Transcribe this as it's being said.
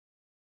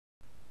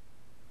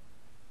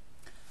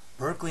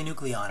Berkeley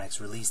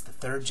Nucleonics released the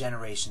third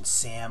generation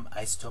SAM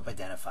isotope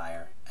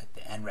identifier at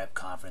the NREP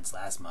conference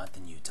last month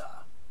in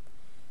Utah.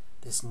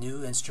 This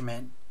new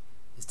instrument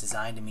is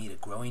designed to meet a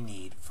growing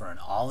need for an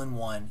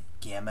all-in-one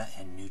gamma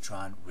and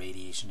neutron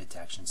radiation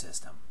detection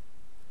system.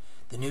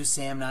 The new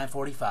SAM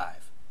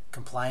 945,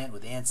 compliant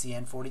with ANSI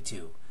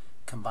N42,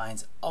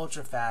 combines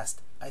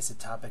ultra-fast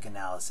isotopic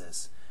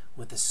analysis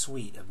with a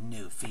suite of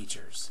new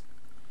features.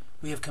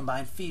 We have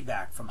combined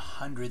feedback from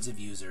hundreds of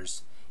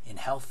users in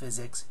health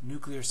physics,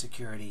 nuclear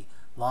security,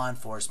 law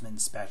enforcement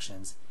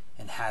inspections,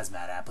 and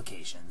hazmat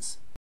applications.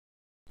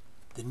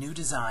 The new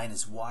design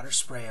is water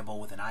sprayable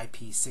with an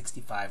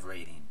IP65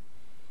 rating.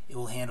 It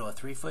will handle a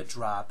 3-foot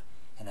drop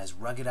and has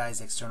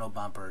ruggedized external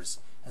bumpers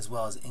as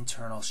well as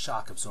internal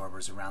shock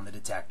absorbers around the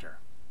detector.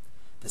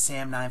 The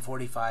SAM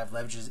 945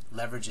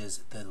 leverages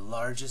the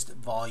largest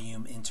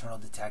volume internal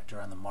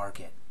detector on the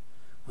market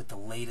with the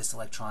latest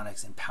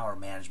electronics and power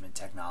management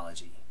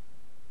technology.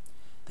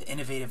 The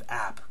innovative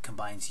app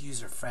combines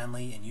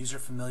user-friendly and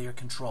user-familiar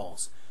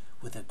controls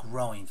with a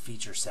growing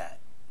feature set.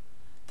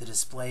 The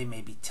display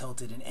may be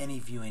tilted in any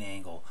viewing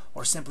angle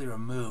or simply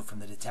removed from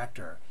the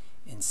detector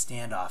in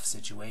standoff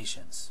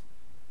situations.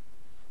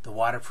 The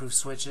waterproof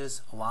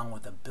switches, along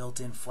with a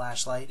built-in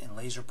flashlight and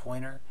laser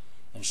pointer,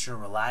 ensure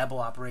reliable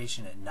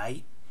operation at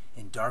night,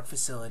 in dark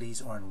facilities,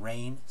 or in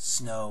rain,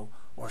 snow,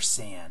 or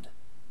sand.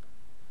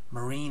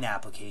 Marine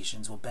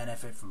applications will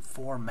benefit from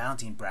 4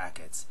 mounting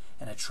brackets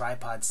and a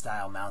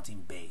tripod-style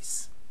mounting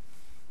base.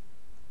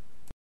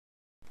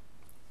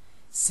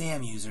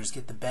 SAM users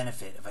get the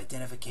benefit of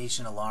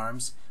identification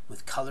alarms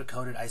with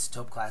color-coded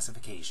isotope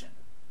classification.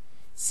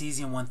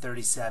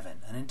 Cesium-137,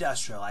 an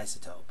industrial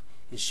isotope,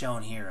 is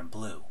shown here in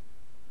blue.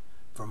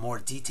 For more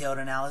detailed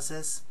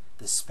analysis,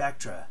 the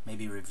spectra may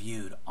be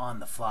reviewed on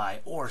the fly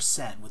or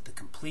sent with the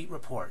complete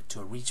report to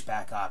a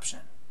reachback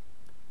option.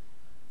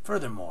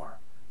 Furthermore,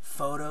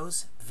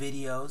 photos,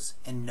 videos,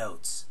 and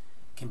notes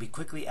can be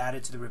quickly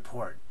added to the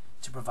report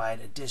to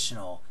provide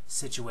additional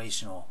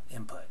situational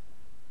input.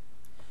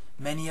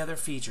 Many other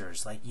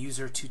features like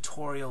user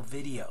tutorial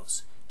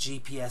videos,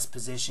 GPS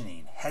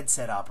positioning,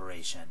 headset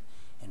operation,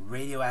 and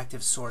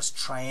radioactive source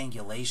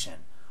triangulation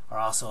are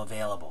also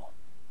available.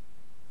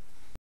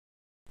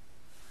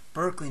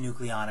 Berkeley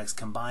Nucleonics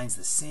combines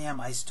the SAM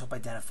isotope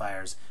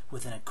identifiers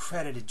with an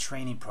accredited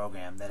training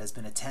program that has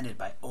been attended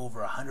by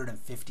over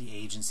 150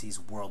 agencies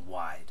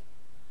worldwide.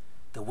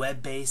 The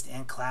web-based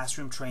and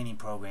classroom training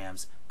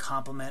programs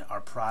complement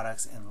our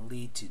products and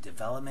lead to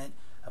development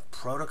of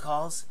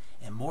protocols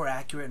and more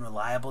accurate and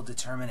reliable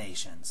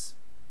determinations.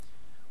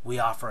 We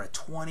offer a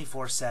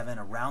 24/7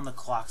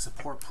 around-the-clock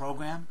support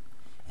program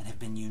and have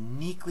been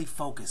uniquely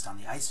focused on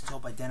the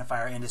isotope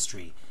identifier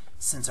industry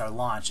since our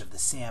launch of the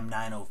SAM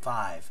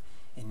 905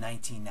 in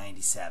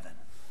 1997.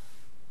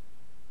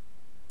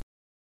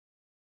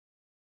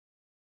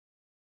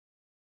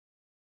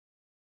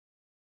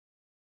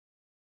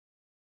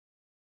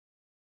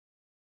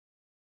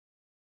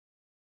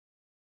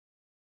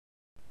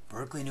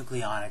 Berkeley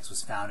Nucleonics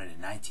was founded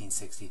in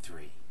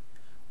 1963.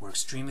 We're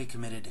extremely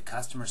committed to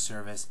customer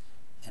service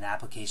and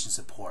application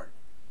support,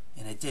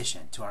 in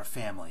addition to our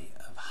family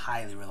of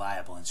highly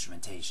reliable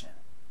instrumentation.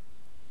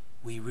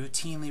 We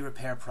routinely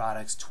repair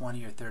products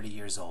 20 or 30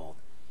 years old,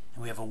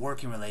 and we have a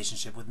working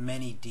relationship with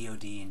many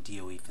DoD and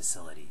DOE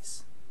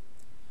facilities.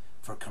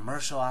 For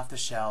commercial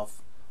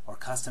off-the-shelf or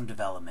custom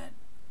development,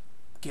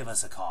 give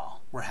us a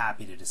call. We're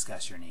happy to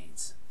discuss your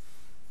needs.